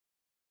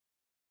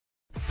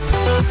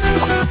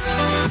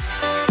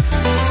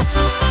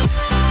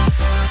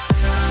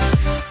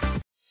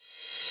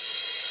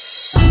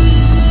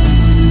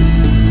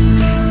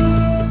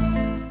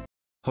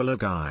Hello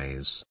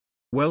guys.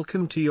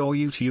 Welcome to your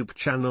YouTube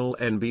channel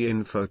NB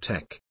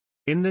InfoTech.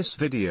 In this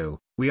video,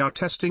 we are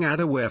testing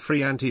Adaware Free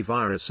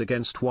Antivirus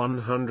against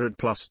 100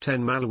 plus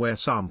 10 malware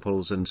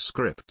samples and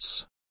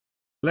scripts.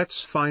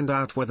 Let's find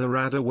out whether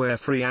Adaware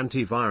Free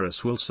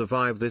Antivirus will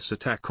survive this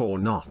attack or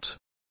not.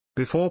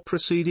 Before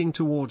proceeding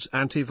towards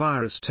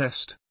antivirus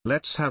test,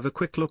 let's have a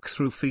quick look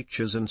through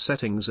features and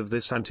settings of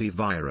this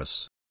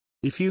antivirus.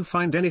 If you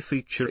find any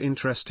feature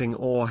interesting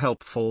or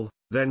helpful,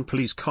 then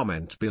please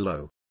comment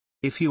below.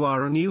 If you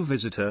are a new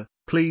visitor,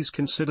 please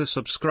consider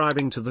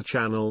subscribing to the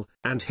channel,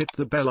 and hit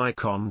the bell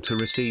icon to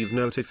receive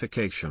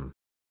notification.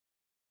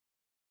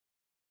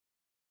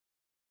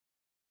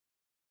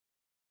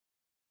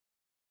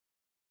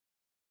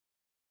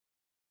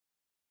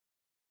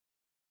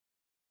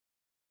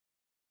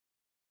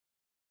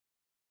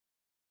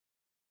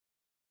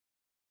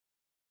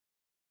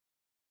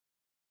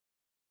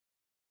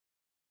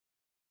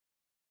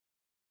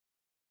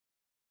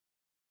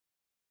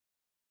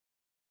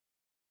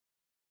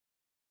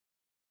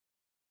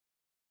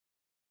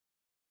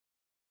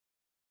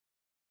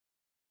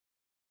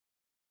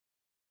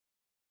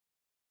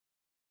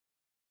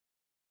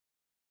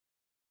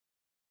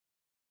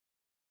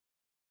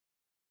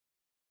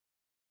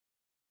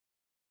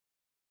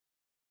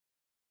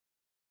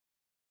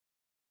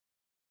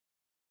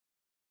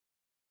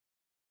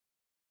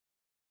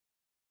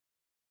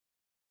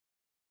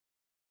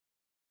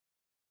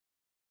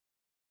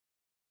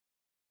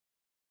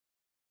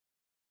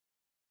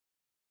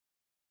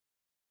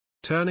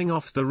 Turning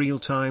off the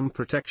real-time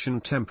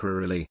protection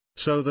temporarily,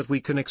 so that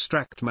we can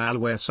extract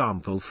malware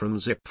sample from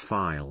zip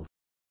file.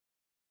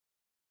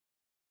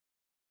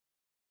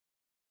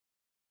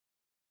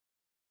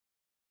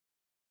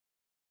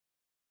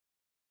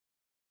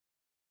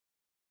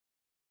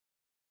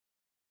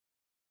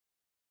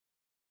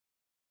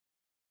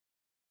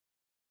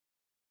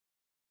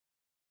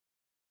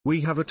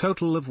 We have a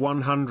total of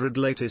 100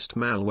 latest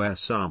malware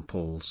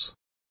samples,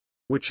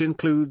 which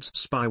includes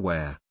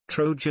spyware,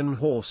 Trojan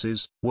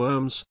horses,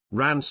 worms,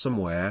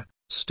 ransomware,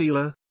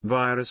 stealer,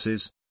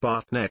 viruses,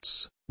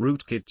 botnets,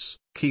 rootkits,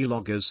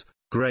 keyloggers,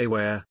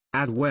 greyware,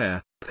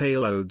 adware,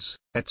 payloads,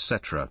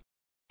 etc.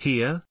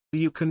 Here,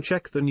 you can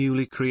check the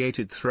newly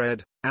created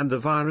thread, and the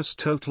virus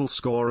total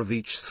score of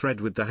each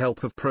thread with the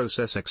help of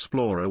Process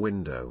Explorer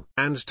window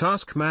and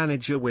Task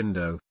Manager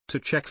window,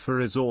 to check for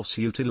resource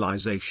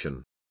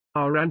utilization.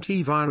 Our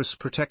antivirus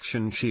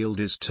protection shield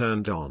is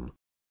turned on,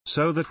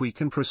 so that we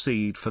can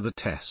proceed for the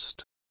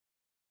test.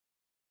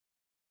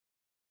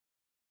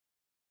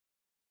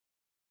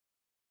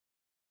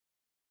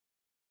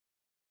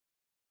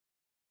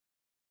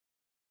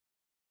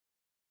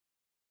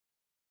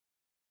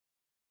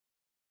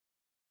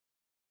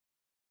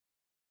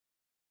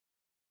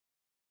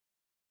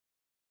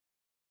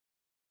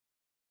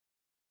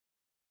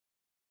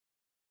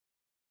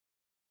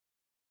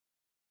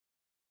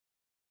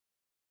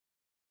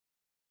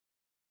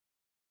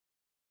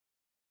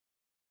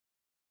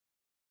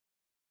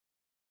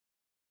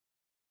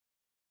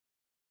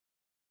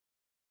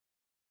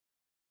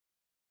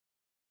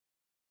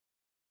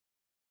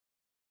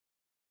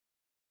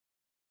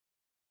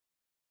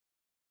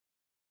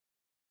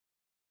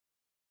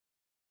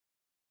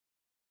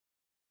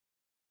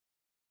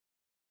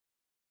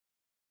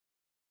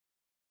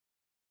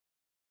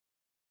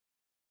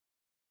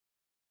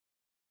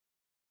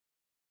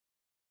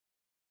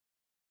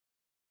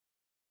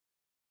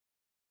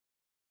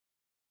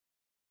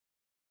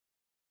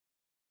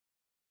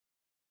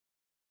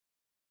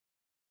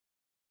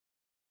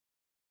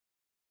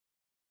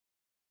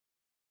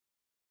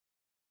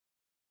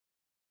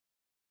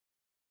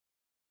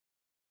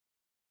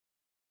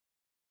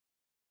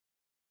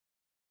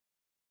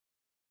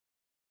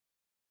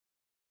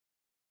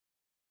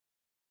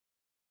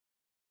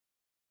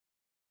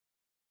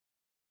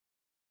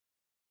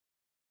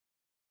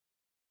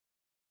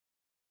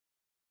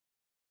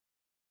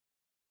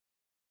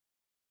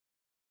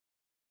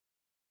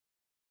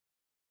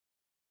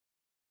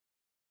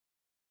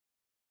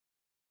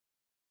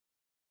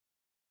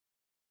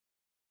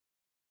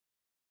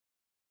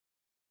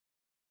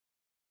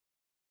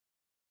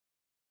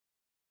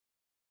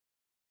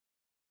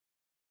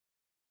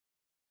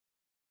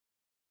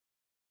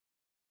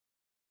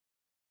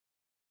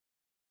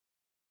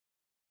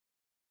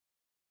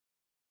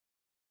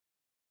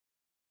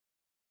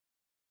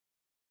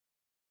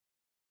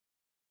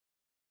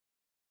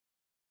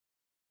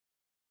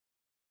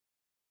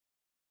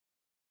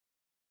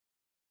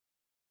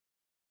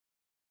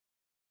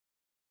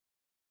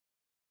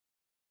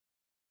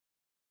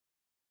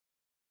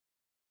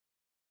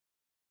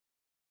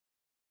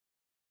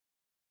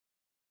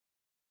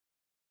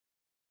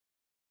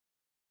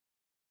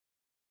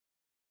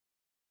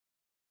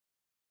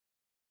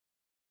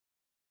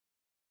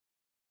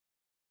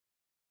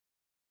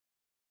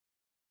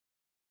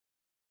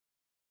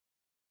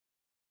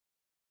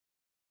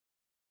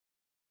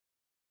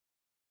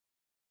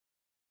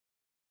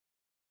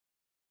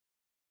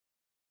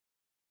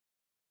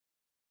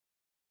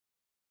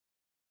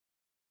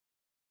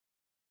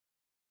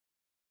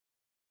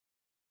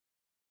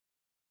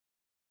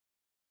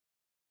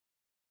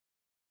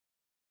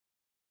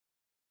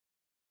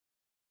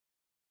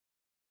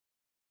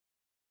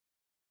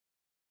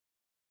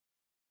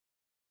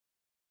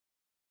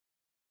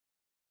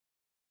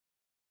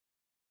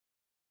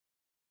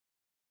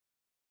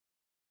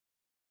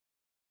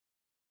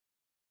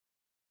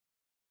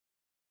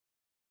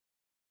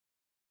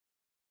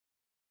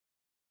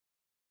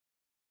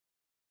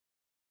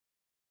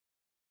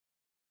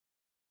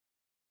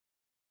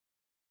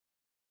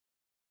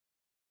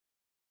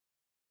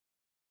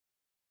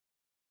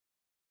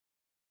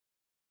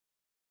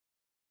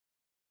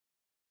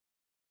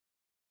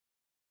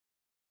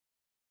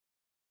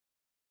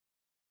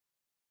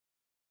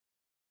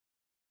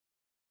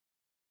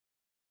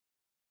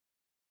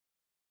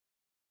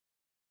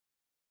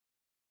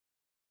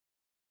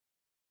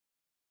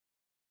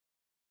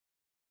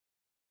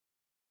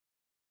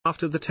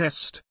 After the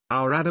test,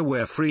 our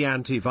Adaware Free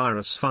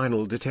Antivirus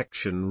final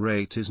detection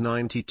rate is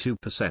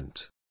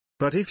 92%.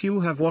 But if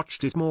you have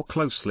watched it more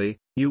closely,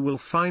 you will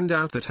find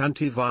out that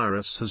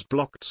antivirus has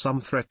blocked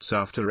some threats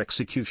after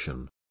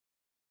execution.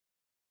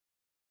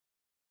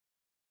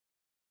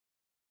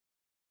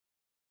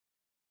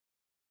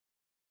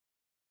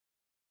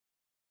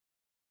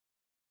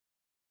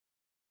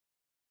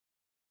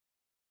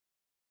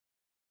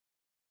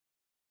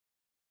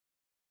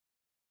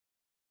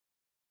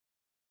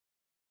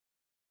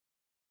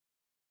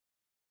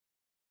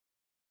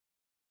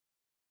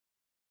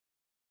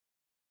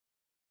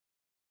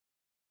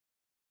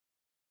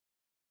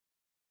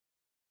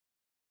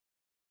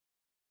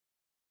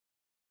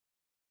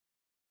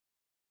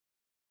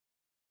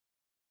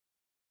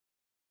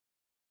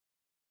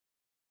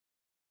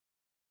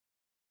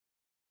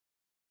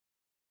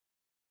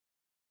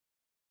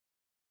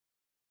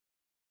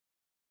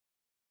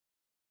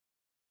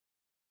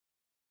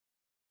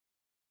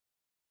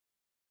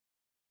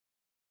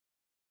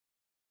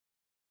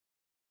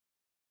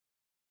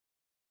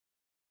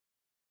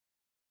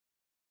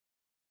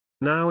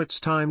 Now it's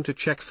time to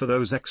check for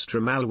those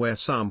extra malware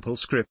sample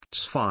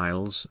scripts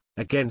files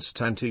against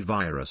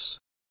antivirus.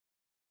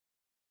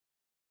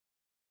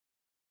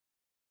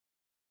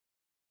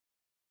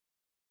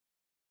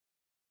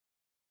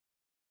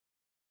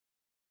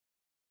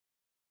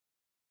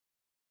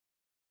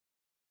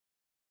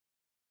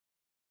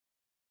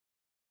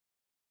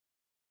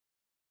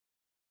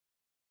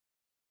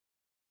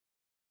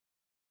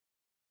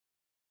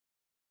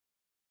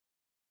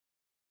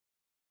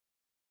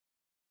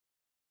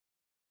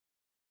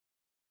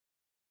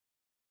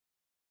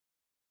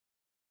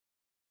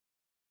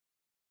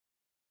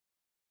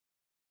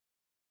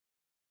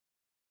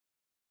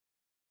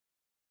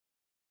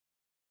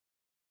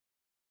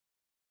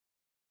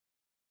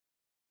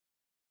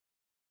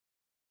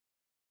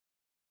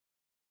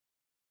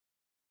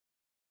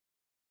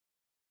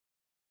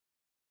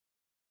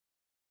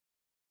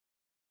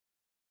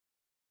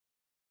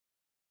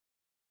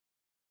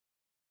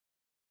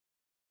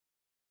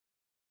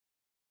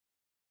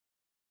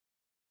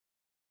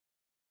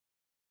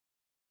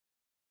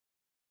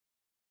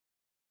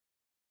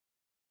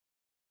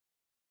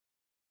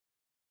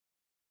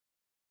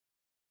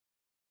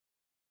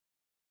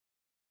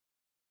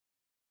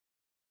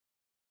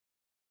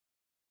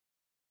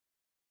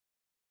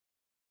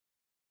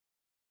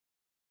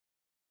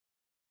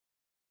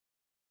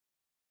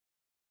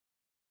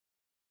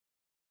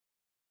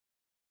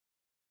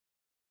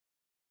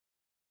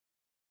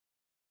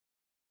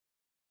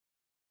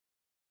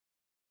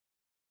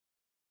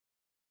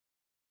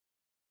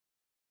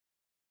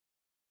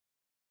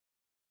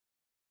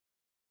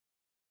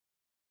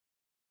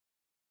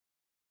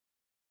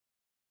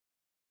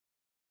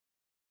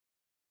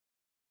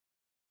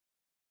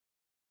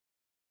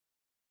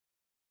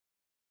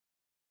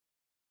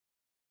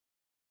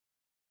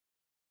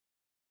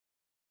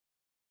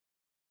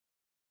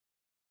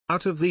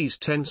 Out of these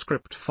 10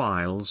 script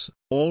files,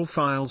 all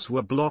files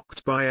were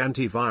blocked by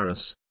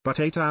antivirus,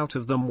 but 8 out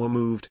of them were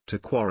moved to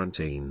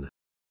quarantine.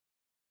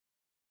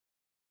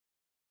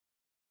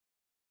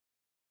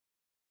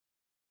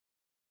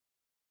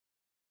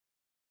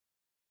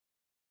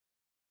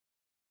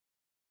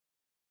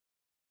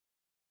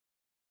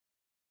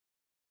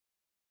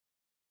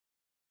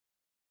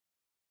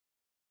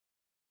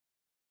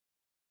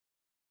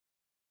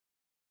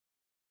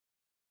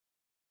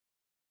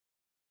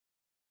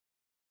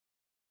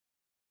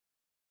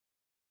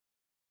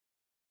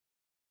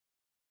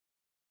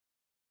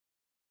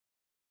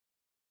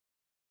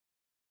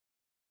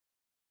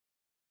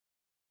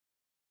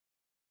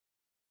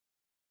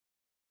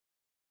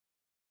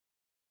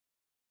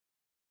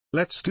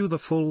 Let's do the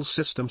full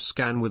system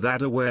scan with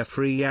Adaware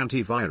Free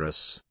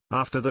Antivirus.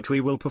 After that we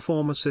will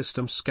perform a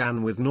system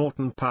scan with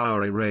Norton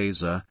Power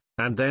Eraser,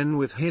 and then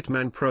with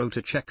Hitman Pro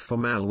to check for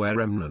malware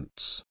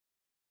remnants.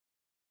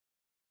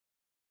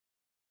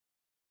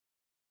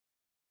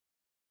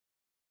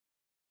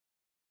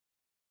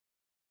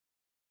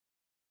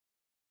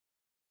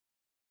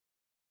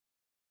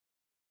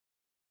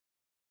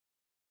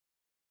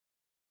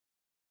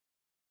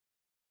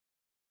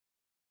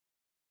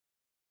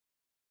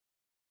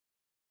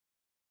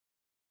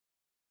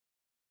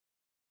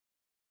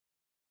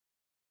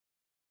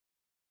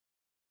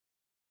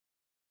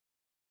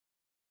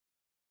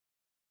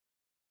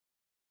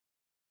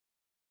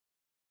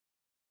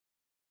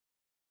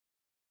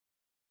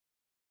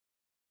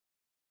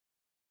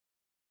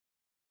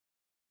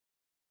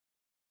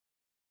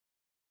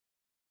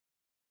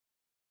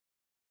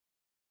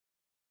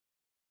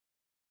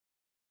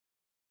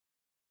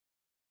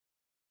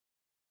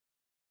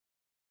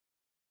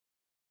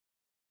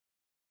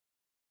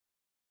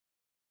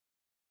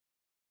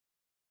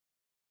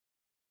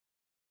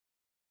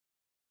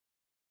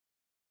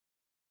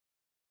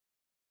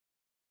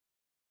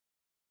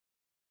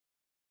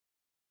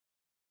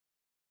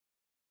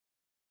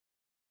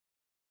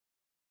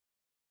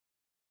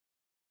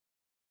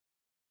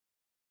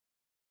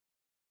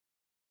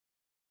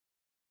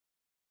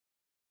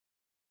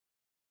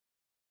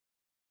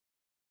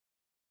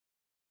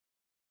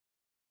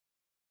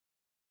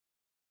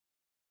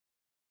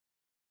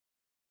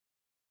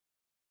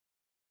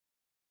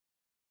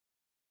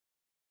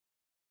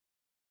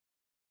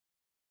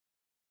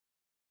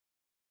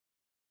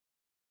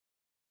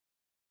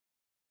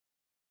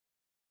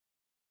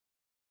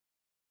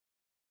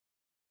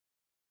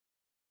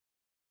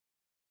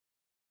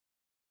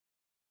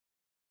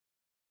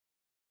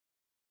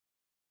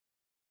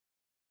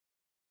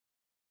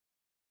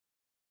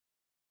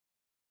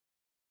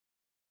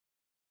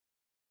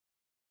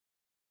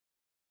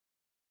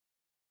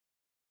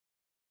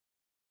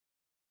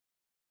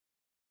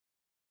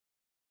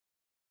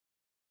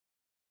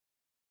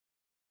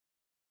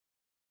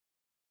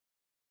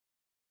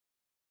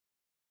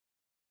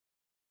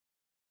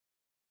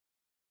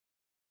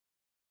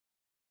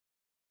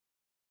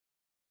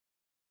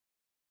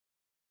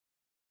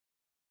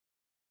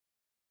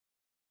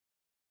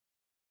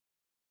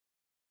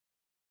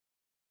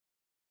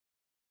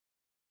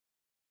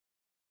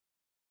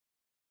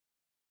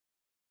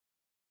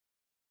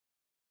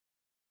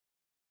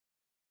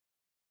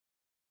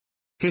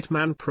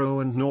 Hitman Pro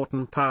and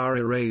Norton Power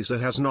Eraser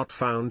has not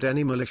found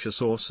any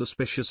malicious or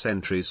suspicious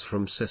entries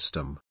from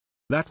system.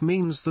 That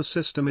means the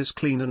system is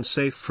clean and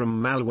safe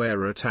from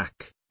malware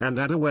attack, and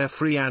Adaware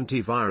Free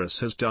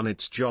Antivirus has done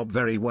its job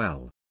very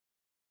well.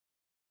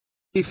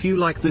 If you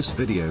like this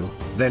video,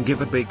 then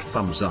give a big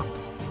thumbs up.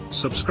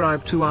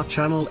 Subscribe to our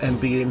channel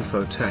NB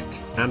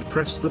InfoTech, and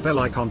press the bell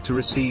icon to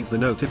receive the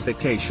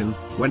notification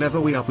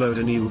whenever we upload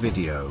a new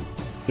video.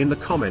 In the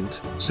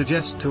comment,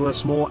 suggest to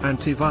us more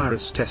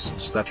antivirus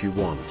tests that you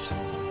want.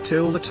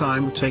 Till the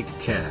time, take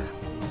care.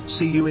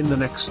 See you in the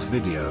next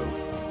video.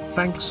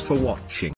 Thanks for watching.